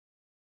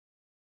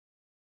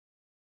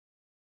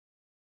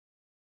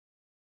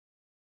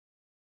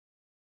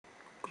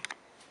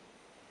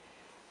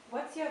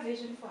What's your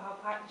vision for how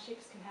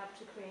partnerships can help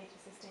to create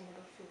a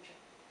sustainable future?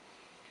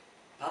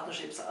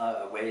 Partnerships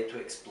are a way to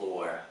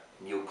explore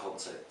new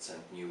concepts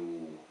and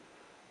new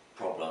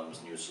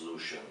problems, new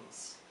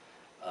solutions.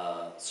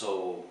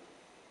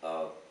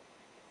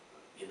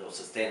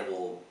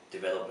 Sustainable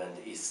development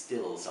is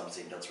still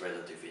something that's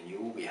relatively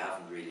new. We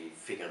haven't really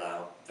figured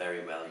out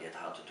very well yet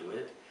how to do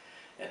it.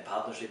 And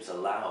partnerships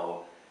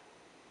allow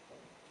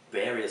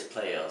various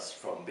players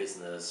from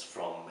business,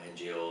 from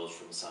NGOs,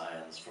 from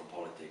science, from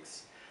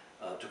politics,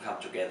 to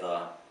come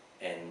together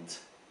and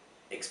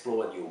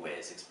explore new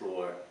ways,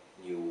 explore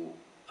new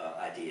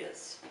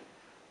ideas.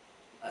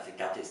 I think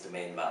that is the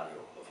main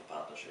value of a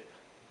partnership.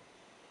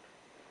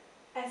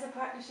 As a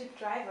partnership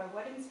driver,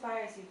 what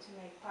inspires you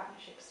to make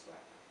partnerships work?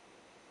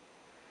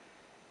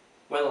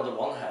 Well, on the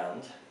one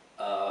hand,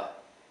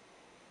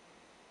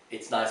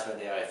 it's nice when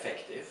they are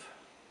effective,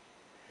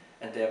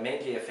 and they're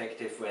mainly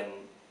effective when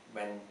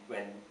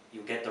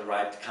you get the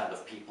right kind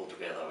of people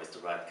together with the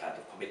right kind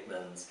of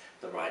commitments,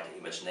 the right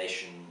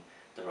imagination,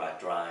 the right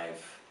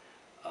drive,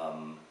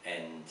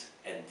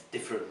 and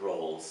different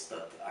roles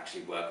that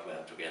actually work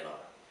well together.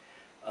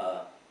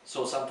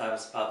 So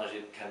sometimes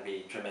partnership can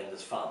be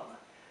tremendous fun,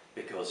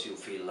 because you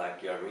feel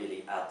like you're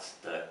really at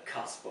the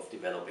cusp of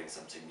developing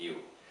something new,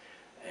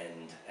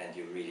 and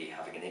you're really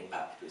having an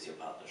impact with your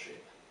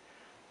partnership.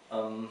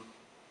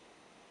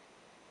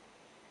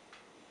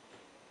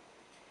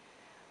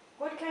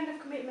 What kind of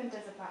commitment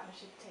does a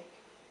partnership take?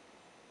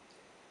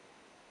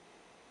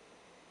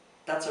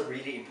 That's a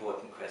really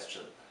important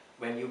question.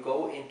 When you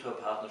go into a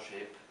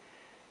partnership,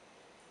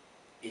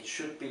 it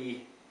should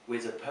be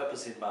with a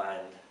purpose in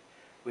mind,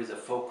 with a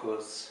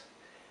focus,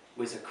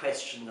 with a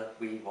question that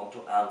we want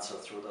to answer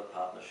through that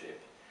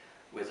partnership,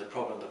 with a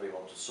problem that we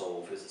want to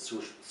solve, with a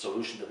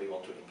solution that we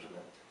want to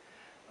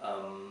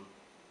implement.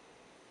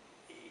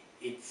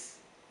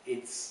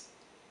 It's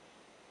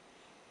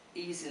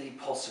easily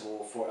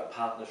possible for a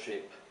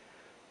partnership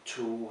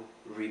to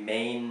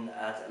remain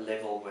at a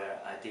level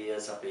where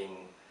ideas are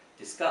being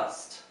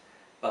discussed,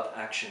 but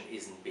action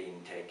isn't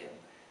being taken.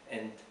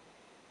 And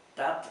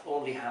that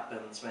only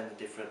happens when the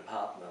different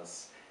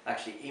partners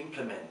actually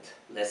implement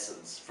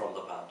lessons from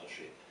the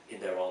partnership in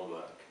their own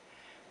work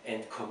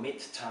and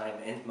commit time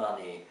and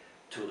money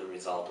to the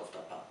result of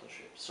that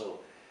partnership.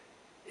 So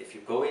if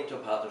you go into a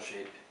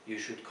partnership, you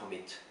should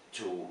commit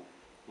to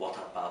what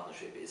that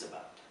partnership is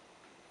about.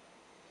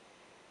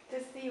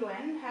 Does the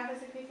UN have a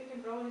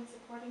significant role in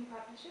supporting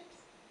partnerships?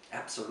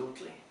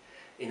 Absolutely.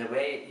 In a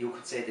way, you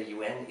could say the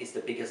UN is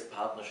the biggest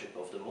partnership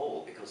of them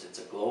all, because it's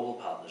a global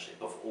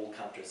partnership of all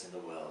countries in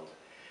the world,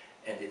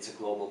 and it's a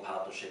global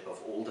partnership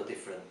of all the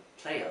different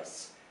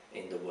players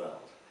in the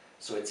world.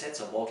 So it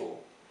sets a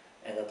model,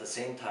 and at the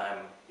same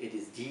time it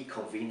is the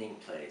convening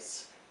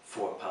place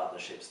for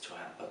partnerships to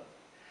happen.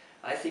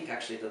 I think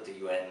actually that the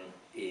UN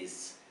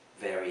is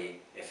very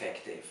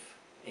effective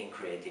in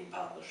creating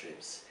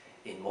partnerships,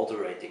 in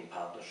moderating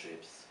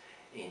partnerships,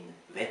 in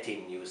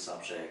vetting new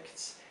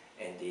subjects,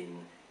 and in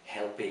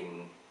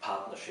helping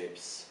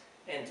partnerships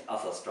and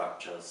other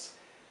structures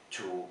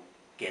to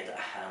get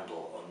a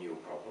handle on new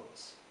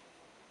problems.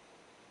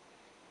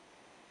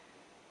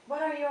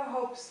 What are your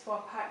hopes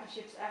for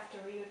partnerships after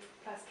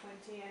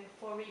Rio+20 and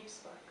for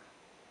REEP's work?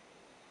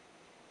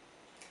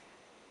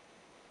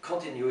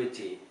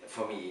 Continuity,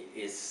 for me,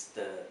 is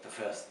the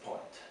first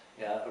point.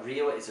 Yeah,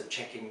 Rio is a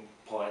checking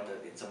point,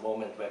 it's a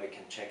moment where we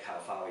can check how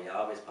far we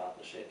are with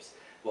partnerships,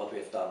 what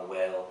we've done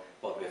well,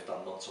 what we've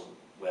done not so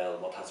well,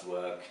 what has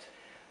worked,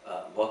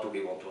 what do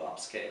we want to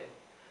upscale.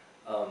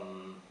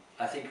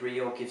 I think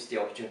Rio gives the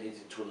opportunity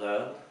to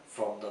learn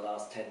from the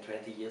last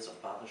 10-20 years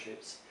of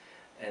partnerships,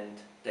 and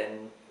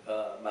then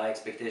my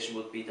expectation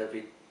would be that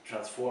we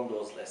transform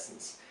those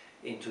lessons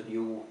into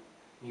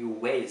new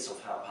ways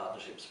of how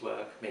partnerships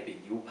work,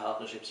 maybe new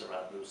partnerships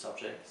around new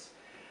subjects.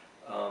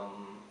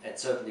 And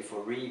certainly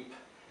for REEP,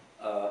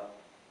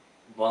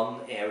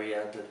 one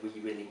area that we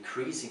will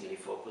increasingly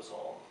focus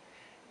on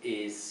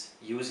is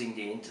using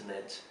the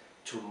internet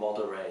to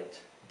moderate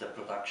the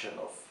production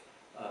of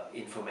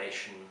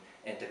information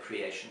and the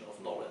creation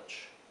of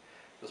knowledge.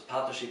 Because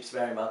partnerships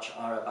very much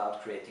are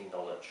about creating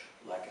knowledge,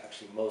 like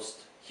actually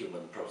most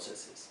human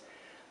processes.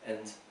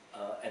 And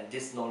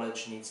this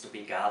knowledge needs to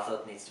be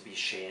gathered, needs to be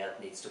shared,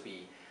 needs to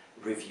be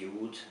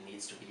reviewed,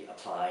 needs to be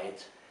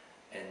applied.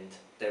 And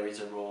there is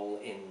a role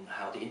in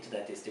how the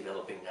internet is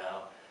developing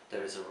now.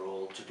 There is a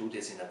role to do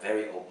this in a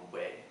very open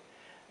way.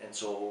 And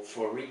so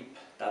for REEP,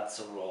 that's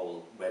a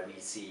role where we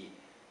see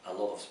a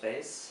lot of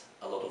space,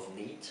 a lot of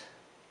need,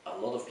 a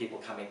lot of people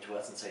coming to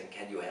us and saying,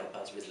 can you help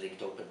us with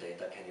linked open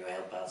data? Can you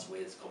help us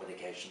with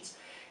communications?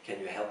 Can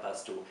you help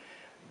us to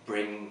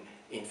bring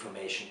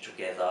information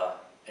together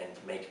and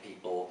make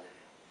people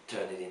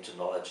turn it into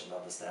knowledge and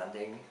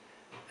understanding?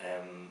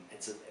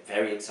 It's a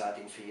very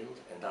exciting field,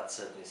 and that's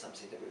certainly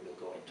something that we will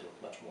go into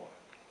much more.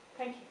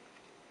 Thank you.